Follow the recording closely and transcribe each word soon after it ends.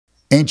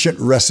Ancient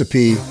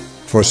Recipe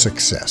for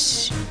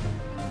Success.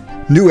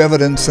 New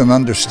evidence and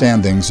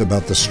understandings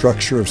about the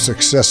structure of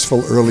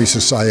successful early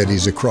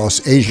societies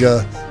across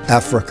Asia,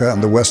 Africa,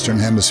 and the Western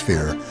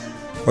Hemisphere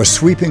are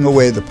sweeping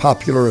away the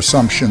popular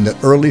assumption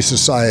that early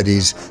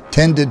societies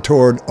tended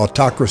toward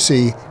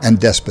autocracy and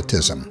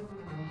despotism.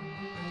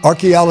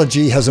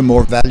 Archaeology has a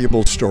more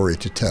valuable story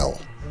to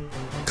tell.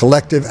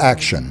 Collective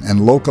action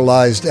and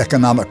localized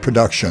economic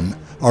production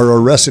are a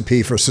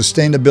recipe for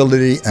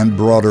sustainability and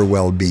broader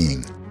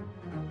well-being.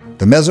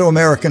 The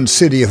Mesoamerican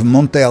city of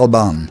Monte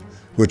Albán,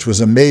 which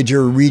was a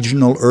major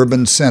regional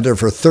urban center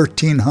for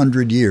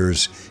 1,300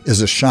 years,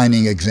 is a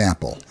shining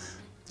example.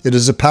 It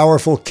is a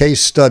powerful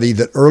case study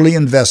that early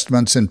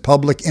investments in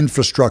public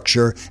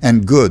infrastructure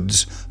and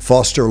goods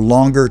foster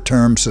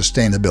longer-term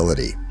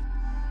sustainability.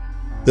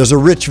 There's a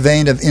rich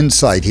vein of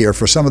insight here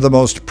for some of the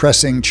most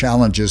pressing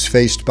challenges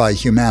faced by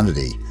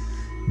humanity: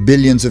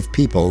 billions of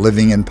people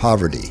living in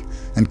poverty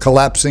and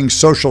collapsing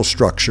social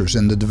structures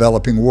in the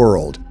developing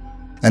world.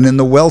 And in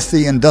the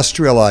wealthy,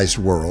 industrialized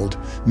world,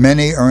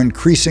 many are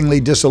increasingly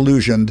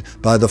disillusioned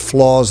by the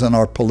flaws in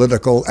our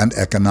political and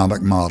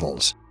economic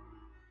models.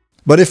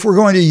 But if we're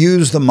going to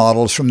use the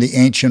models from the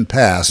ancient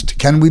past,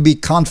 can we be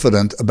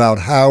confident about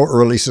how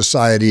early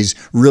societies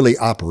really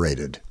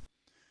operated?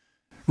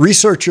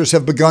 Researchers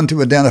have begun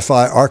to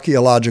identify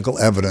archaeological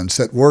evidence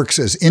that works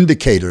as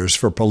indicators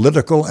for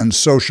political and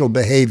social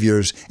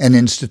behaviors and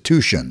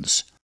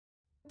institutions.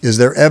 Is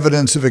there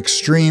evidence of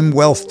extreme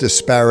wealth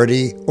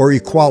disparity or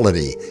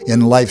equality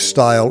in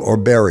lifestyle or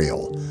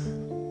burial?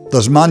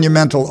 Does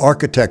monumental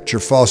architecture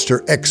foster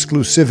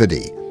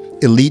exclusivity,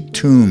 elite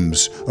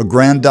tombs,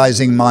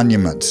 aggrandizing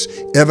monuments,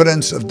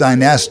 evidence of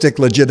dynastic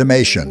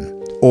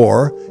legitimation,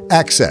 or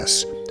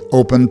access,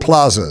 open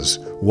plazas,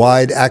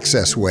 wide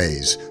access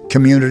ways,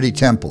 community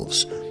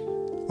temples?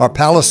 Are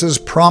palaces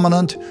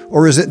prominent,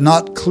 or is it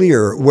not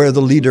clear where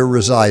the leader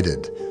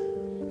resided?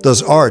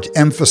 Does art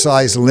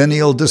emphasize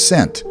lineal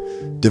descent,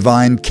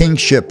 divine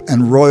kingship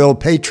and royal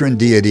patron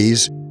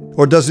deities,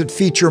 or does it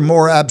feature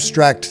more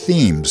abstract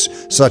themes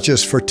such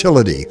as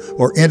fertility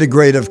or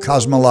integrative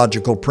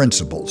cosmological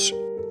principles?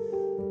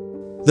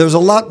 There's a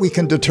lot we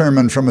can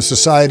determine from a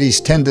society's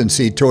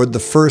tendency toward the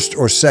first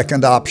or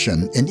second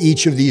option in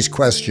each of these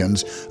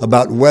questions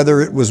about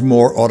whether it was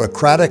more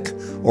autocratic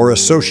or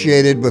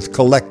associated with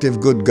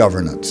collective good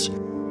governance.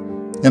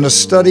 In a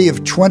study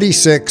of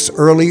 26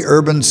 early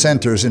urban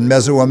centers in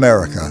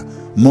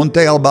Mesoamerica, Monte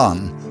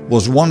Albán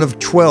was one of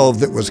 12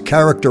 that was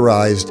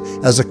characterized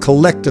as a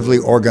collectively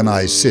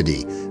organized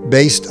city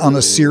based on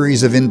a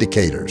series of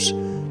indicators.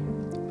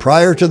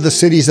 Prior to the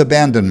city's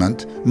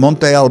abandonment,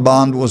 Monte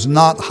Albán was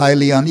not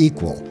highly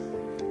unequal.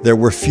 There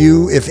were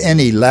few, if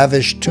any,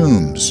 lavish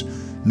tombs,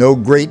 no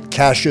great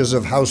caches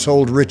of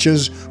household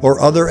riches or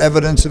other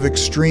evidence of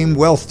extreme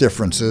wealth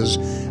differences,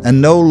 and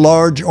no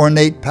large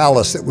ornate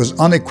palace that was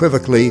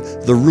unequivocally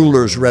the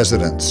ruler's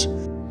residence.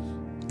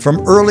 From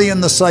early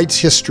in the site's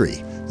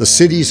history, the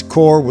city's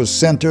core was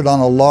centered on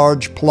a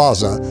large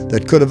plaza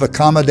that could have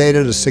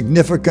accommodated a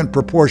significant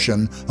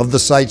proportion of the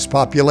site's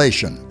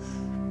population.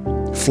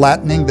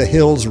 Flattening the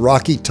hill's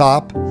rocky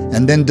top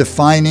and then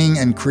defining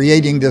and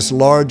creating this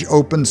large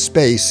open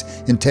space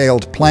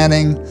entailed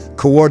planning,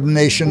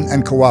 coordination,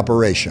 and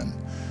cooperation.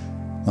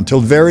 Until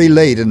very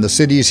late in the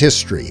city's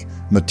history,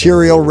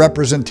 material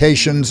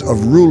representations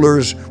of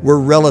rulers were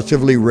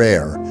relatively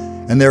rare,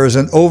 and there is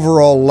an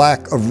overall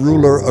lack of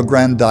ruler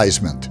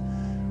aggrandizement.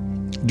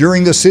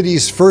 During the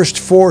city's first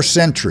 4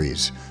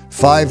 centuries,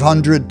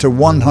 500 to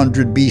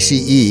 100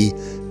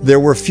 BCE, there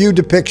were few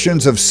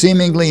depictions of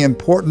seemingly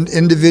important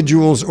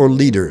individuals or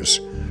leaders.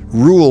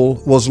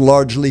 Rule was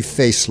largely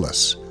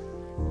faceless.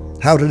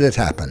 How did it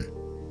happen?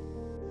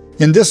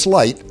 In this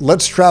light,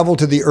 let's travel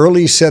to the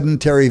early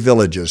sedentary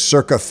villages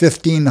circa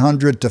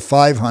 1500 to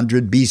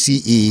 500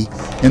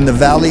 BCE in the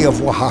valley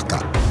of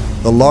Oaxaca,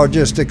 the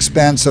largest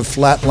expanse of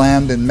flat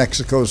land in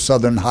Mexico's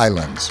southern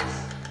highlands.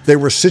 They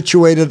were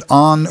situated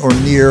on or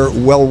near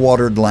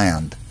well-watered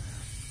land.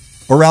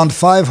 Around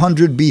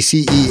 500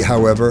 BCE,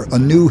 however, a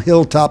new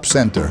hilltop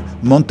center,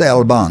 Monte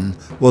Albán,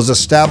 was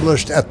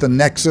established at the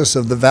nexus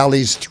of the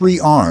valley's 3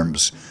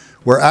 arms,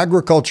 where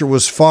agriculture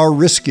was far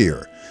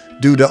riskier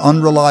due to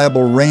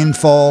unreliable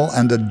rainfall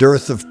and a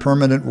dearth of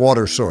permanent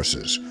water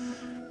sources.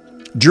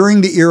 During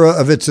the era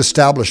of its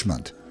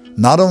establishment,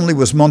 not only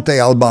was Monte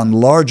Albán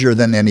larger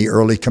than any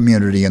early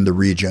community in the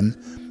region,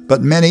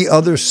 but many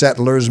other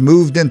settlers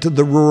moved into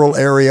the rural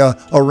area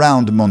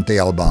around Monte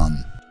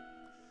Albán.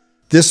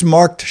 This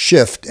marked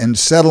shift in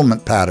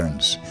settlement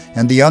patterns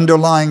and the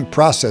underlying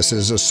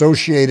processes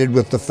associated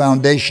with the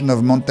foundation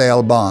of Monte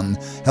Albán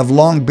have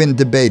long been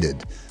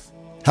debated.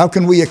 How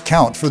can we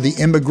account for the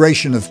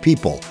immigration of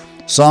people,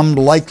 some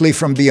likely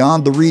from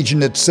beyond the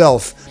region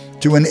itself,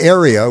 to an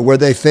area where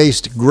they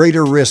faced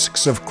greater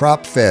risks of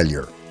crop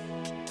failure?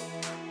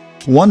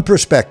 One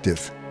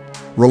perspective,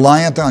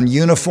 reliant on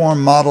uniform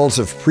models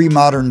of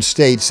pre-modern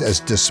states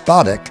as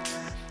despotic,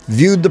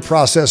 viewed the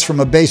process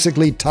from a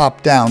basically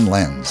top-down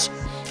lens,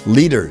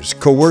 Leaders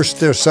coerced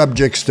their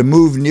subjects to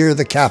move near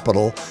the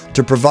capital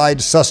to provide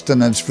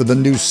sustenance for the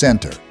new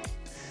center.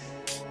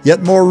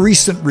 Yet more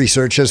recent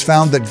research has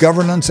found that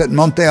governance at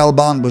Monte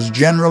Albán was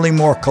generally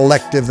more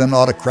collective than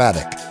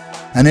autocratic,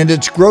 and in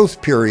its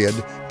growth period,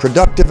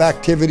 productive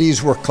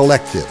activities were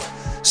collective,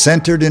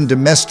 centered in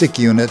domestic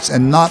units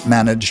and not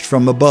managed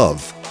from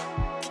above.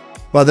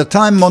 By the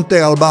time Monte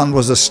Albán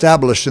was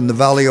established in the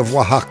valley of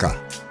Oaxaca,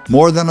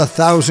 more than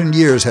 1,000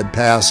 years had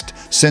passed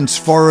since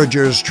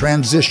foragers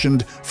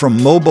transitioned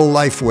from mobile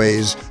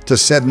lifeways to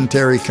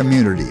sedentary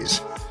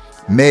communities.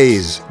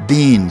 Maize,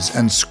 beans,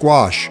 and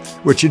squash,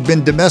 which had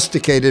been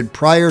domesticated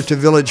prior to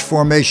village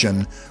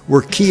formation,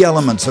 were key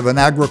elements of an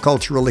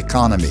agricultural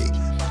economy,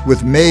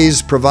 with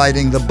maize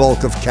providing the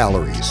bulk of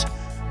calories.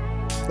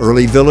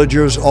 Early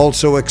villagers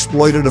also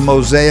exploited a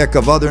mosaic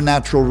of other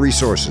natural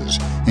resources,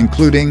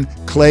 including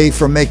clay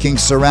for making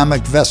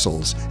ceramic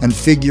vessels and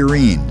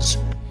figurines,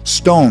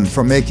 stone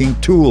for making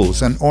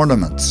tools and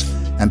ornaments,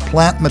 and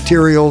plant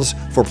materials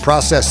for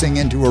processing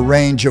into a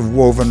range of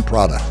woven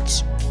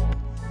products.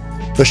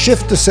 The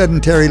shift to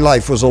sedentary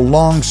life was a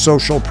long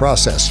social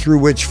process through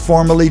which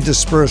formerly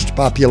dispersed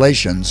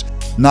populations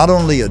not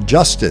only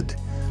adjusted,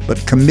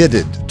 but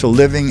committed to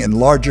living in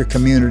larger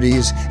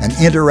communities and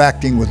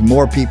interacting with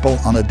more people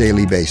on a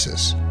daily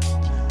basis.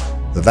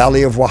 The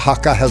Valley of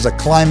Oaxaca has a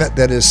climate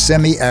that is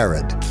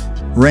semi-arid.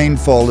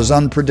 Rainfall is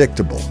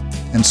unpredictable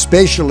and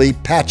spatially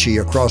patchy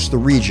across the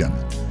region,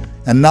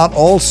 and not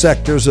all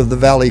sectors of the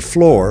valley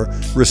floor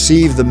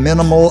receive the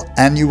minimal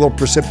annual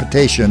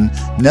precipitation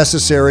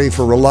necessary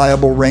for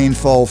reliable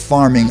rainfall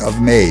farming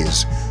of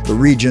maize, the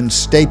region's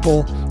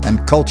staple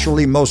and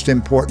culturally most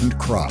important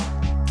crop.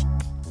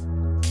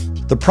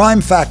 The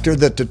prime factor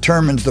that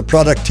determines the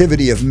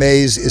productivity of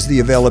maize is the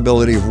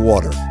availability of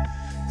water,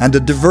 and a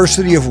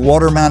diversity of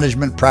water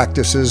management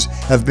practices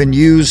have been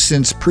used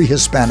since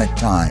pre-Hispanic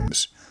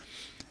times.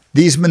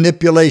 These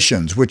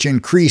manipulations, which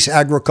increase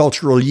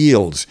agricultural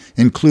yields,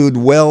 include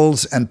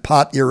wells and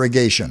pot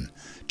irrigation,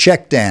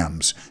 check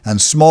dams,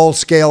 and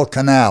small-scale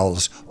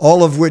canals,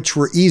 all of which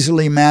were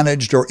easily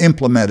managed or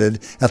implemented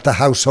at the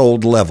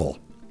household level.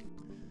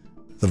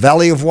 The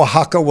Valley of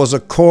Oaxaca was a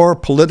core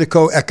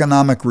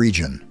politico-economic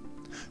region.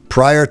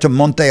 Prior to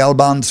Monte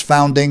Albán's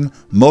founding,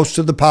 most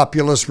of the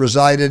populace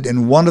resided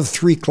in one of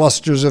 3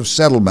 clusters of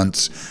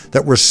settlements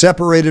that were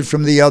separated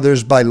from the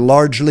others by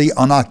largely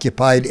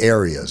unoccupied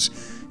areas,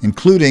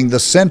 including the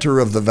center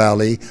of the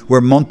valley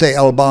where Monte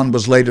Albán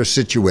was later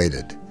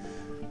situated.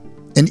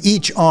 In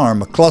each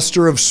arm, a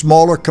cluster of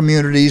smaller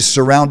communities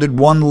surrounded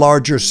one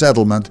larger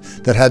settlement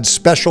that had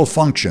special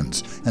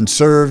functions and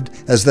served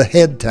as the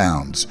head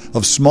towns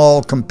of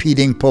small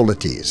competing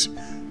polities.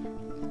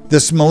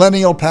 This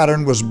millennial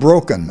pattern was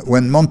broken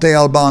when Monte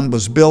Albán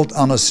was built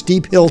on a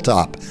steep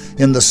hilltop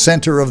in the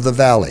center of the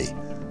valley.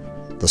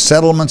 The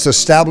settlement's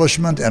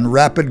establishment and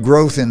rapid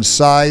growth in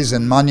size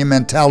and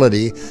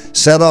monumentality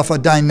set off a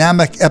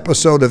dynamic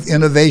episode of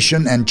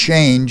innovation and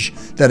change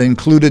that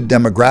included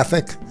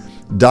demographic,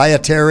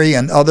 dietary,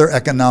 and other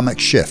economic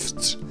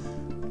shifts.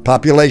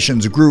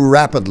 Populations grew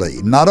rapidly,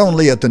 not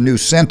only at the new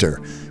center,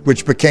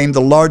 which became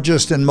the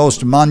largest and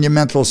most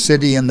monumental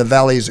city in the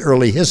valley's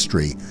early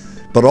history,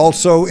 but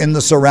also in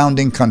the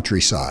surrounding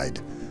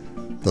countryside.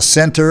 The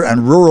center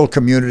and rural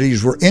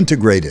communities were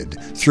integrated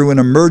through an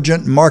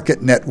emergent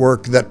market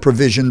network that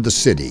provisioned the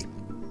city.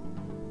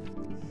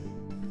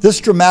 This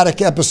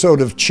dramatic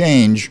episode of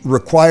change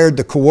required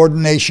the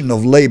coordination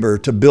of labor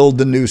to build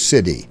the new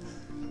city.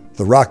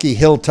 The rocky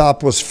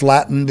hilltop was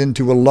flattened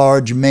into a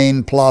large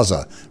main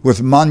plaza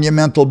with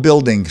monumental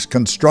buildings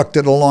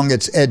constructed along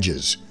its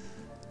edges.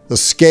 The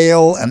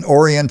scale and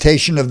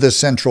orientation of this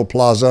central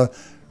plaza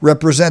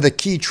represent a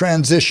key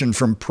transition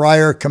from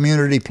prior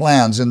community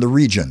plans in the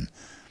region.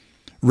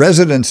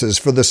 Residences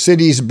for the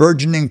city's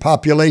burgeoning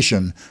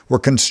population were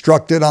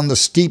constructed on the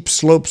steep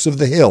slopes of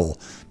the hill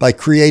by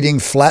creating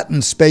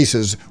flattened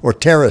spaces or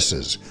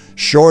terraces,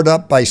 shored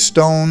up by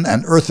stone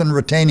and earthen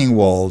retaining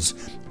walls,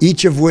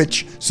 each of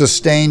which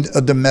sustained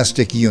a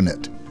domestic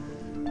unit.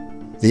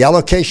 The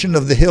allocation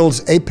of the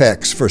hill's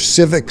apex for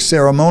civic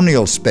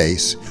ceremonial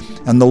space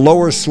and the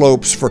lower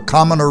slopes for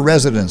commoner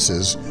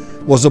residences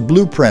was a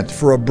blueprint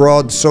for a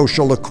broad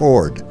social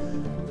accord.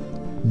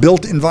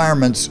 Built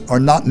environments are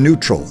not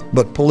neutral,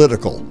 but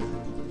political,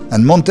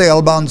 and Monte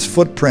Albán's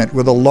footprint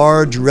with a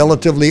large,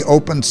 relatively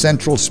open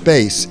central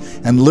space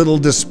and little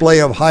display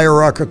of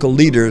hierarchical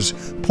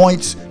leaders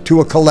points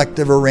to a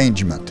collective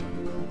arrangement.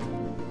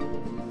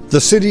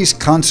 The city's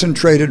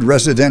concentrated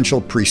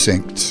residential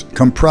precincts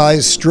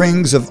comprise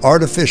strings of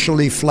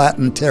artificially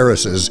flattened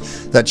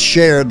terraces that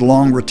shared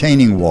long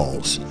retaining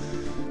walls.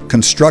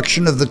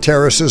 Construction of the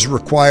terraces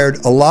required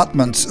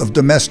allotments of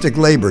domestic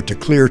labor to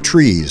clear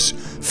trees,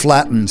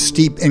 flatten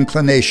steep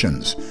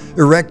inclinations,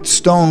 erect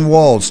stone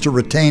walls to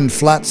retain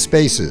flat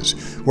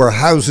spaces where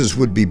houses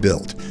would be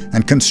built,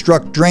 and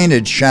construct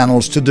drainage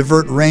channels to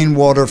divert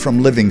rainwater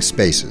from living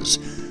spaces.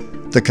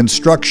 The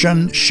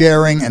construction,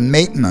 sharing, and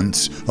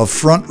maintenance of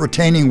front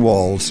retaining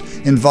walls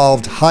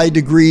involved high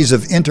degrees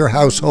of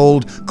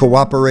inter-household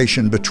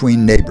cooperation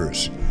between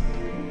neighbors.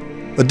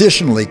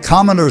 Additionally,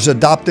 commoners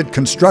adopted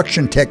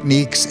construction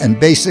techniques and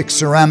basic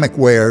ceramic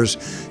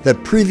wares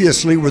that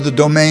previously were the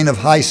domain of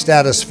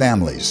high-status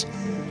families.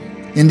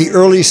 In the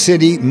early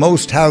city,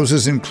 most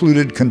houses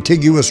included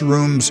contiguous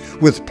rooms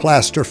with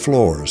plaster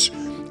floors,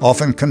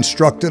 often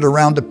constructed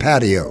around a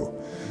patio.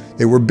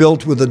 They were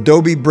built with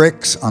adobe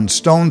bricks on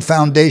stone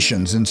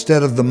foundations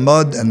instead of the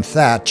mud and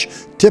thatch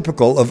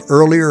typical of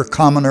earlier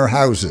commoner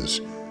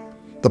houses.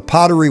 The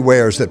pottery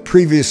wares that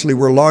previously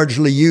were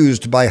largely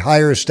used by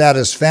higher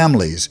status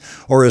families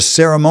or as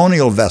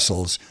ceremonial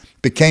vessels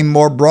became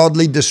more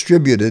broadly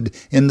distributed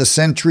in the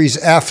centuries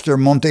after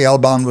Monte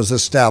Albán was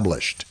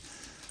established.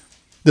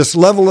 This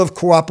level of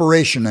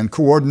cooperation and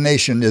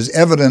coordination is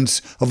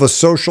evidence of a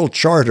social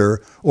charter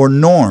or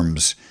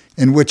norms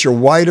in which a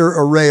wider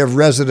array of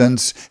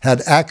residents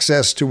had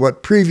access to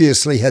what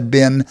previously had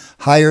been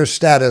higher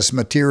status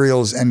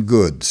materials and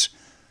goods.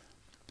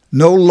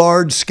 No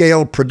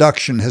large-scale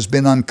production has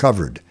been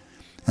uncovered,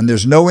 and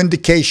there's no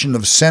indication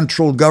of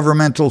central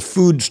governmental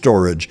food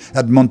storage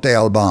at Monte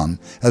Albán,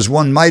 as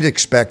one might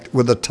expect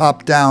with a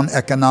top-down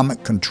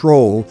economic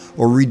control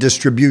or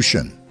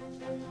redistribution.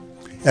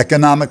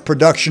 Economic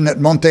production at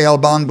Monte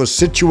Albán was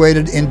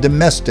situated in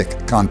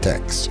domestic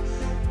contexts.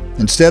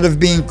 Instead of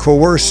being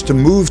coerced to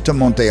move to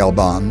Monte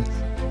Albán,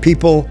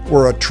 people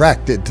were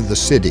attracted to the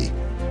city.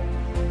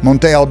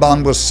 Monte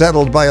Albán was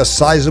settled by a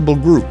sizable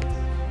group,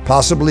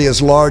 possibly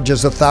as large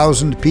as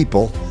 1,000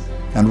 people,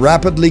 and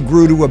rapidly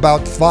grew to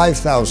about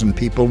 5,000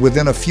 people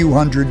within a few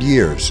hundred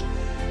years.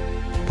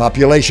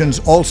 Populations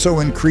also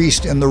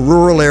increased in the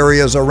rural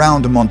areas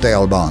around Monte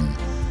Albán,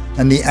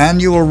 and the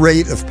annual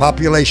rate of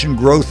population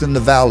growth in the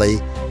valley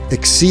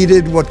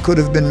exceeded what could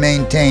have been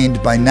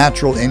maintained by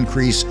natural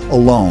increase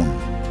alone.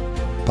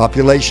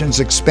 Populations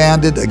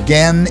expanded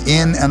again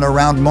in and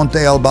around Monte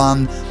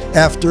Albán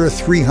after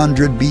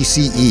 300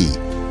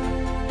 BCE.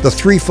 The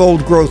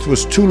threefold growth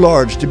was too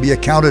large to be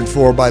accounted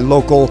for by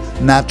local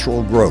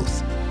natural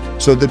growth,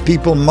 so that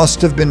people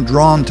must have been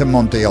drawn to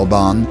Monte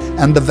Albán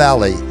and the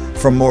valley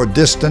from more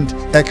distant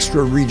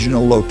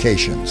extra-regional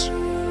locations.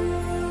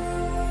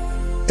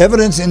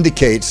 Evidence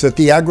indicates that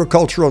the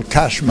agricultural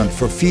catchment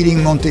for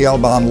feeding Monte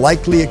Albán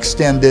likely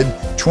extended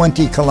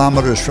 20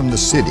 kilometers from the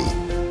city.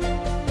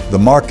 The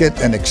market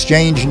and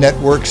exchange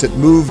networks that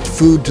moved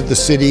food to the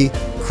city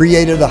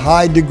created a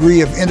high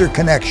degree of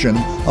interconnection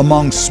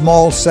among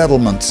small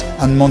settlements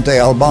on Monte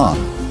Albán.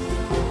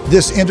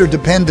 This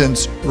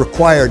interdependence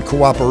required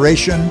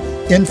cooperation,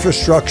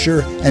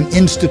 infrastructure, and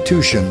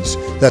institutions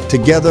that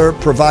together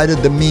provided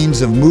the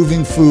means of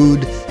moving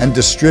food and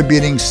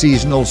distributing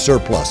seasonal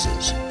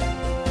surpluses.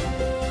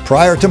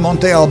 Prior to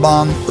Monte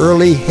Albán,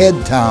 early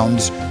head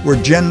towns were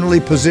generally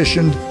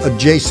positioned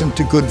adjacent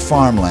to good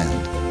farmland.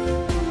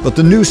 But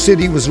the new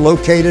city was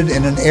located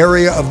in an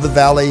area of the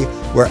valley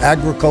where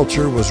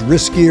agriculture was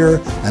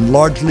riskier and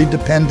largely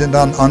dependent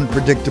on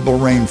unpredictable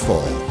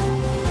rainfall.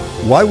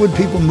 Why would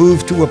people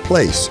move to a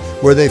place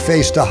where they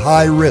faced a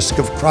high risk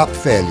of crop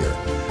failure,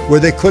 where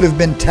they could have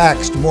been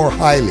taxed more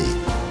highly,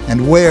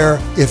 and where,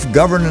 if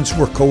governance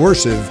were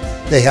coercive,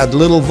 they had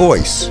little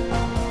voice?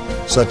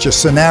 Such a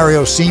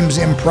scenario seems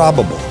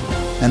improbable,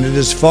 and it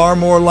is far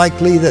more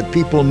likely that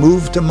people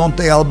moved to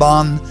Monte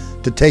Albán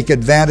to take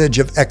advantage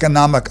of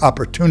economic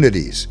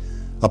opportunities,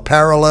 a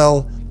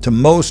parallel to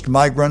most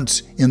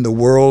migrants in the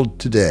world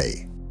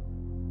today.